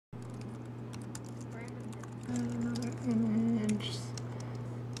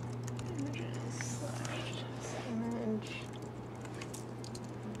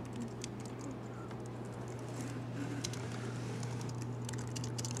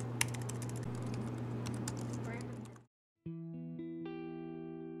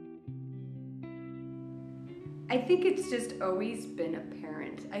I think it's just always been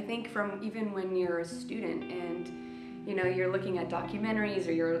apparent. I think from even when you're a student and you know you're looking at documentaries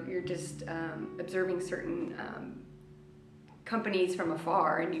or you're just observing certain companies from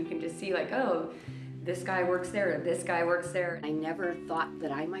afar, and you can just see like, oh, this guy works there, this guy works there. I never thought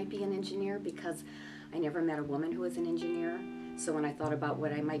that I might be an engineer because I never met a woman who was an engineer. So when I thought about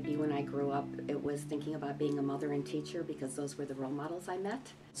what I might be when I grew up, it was thinking about being a mother and teacher because those were the role models I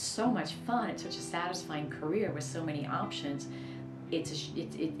met. So much fun. It's such a satisfying career with so many options. It's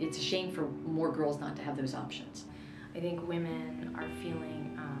a shame for more girls not to have those options. I think women are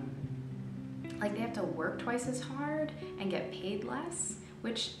feeling like they have to work twice as hard and get paid less,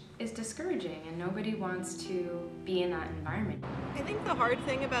 which is discouraging, and nobody wants to be in that environment. I think the hard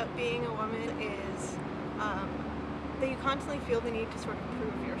thing about being a woman is that you constantly feel the need to sort of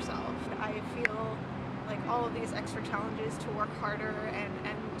prove yourself. I feel like all of these extra challenges to work harder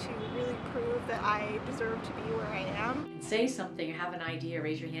and to really prove that I deserve to be where I am. Say something or have an idea,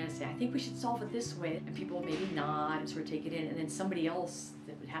 raise your hand and say, I think we should solve it this way. And people maybe nod and sort of take it in, and then somebody else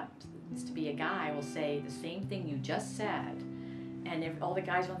that happens to be a guy will say the same thing you just said. And all the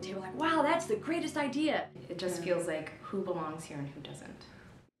guys on the table are like, wow, that's the greatest idea. It just feels like who belongs here and who doesn't.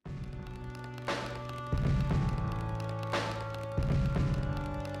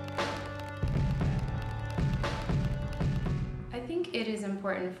 I think it is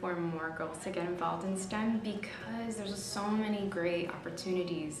important for more girls to get involved in STEM because there's just so many great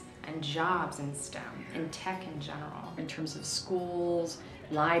opportunities and jobs in STEM, in tech in general. In terms of schools,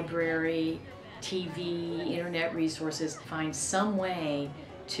 library, TV, internet resources, find some way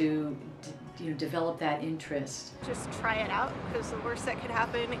to develop that interest. Just try it out, because the worst that could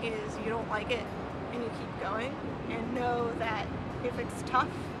happen is you don't like it and you keep going, and know that if it's tough,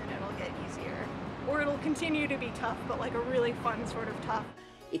 then it'll get easier. Or it'll continue to be tough, but like a really fun sort of tough.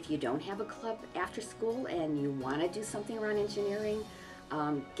 If you don't have a club after school and you want to do something around engineering,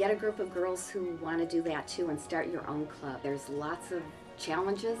 get a group of girls who want to do that too and start your own club. There's lots of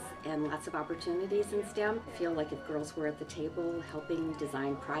challenges and lots of opportunities in STEM. I feel like if girls were at the table helping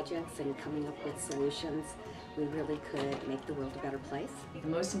design projects and coming up with solutions, we really could make the world a better place. The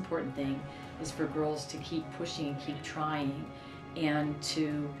most important thing is for girls to keep pushing and keep trying, and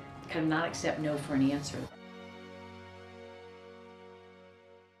to kind of not accept no for an answer.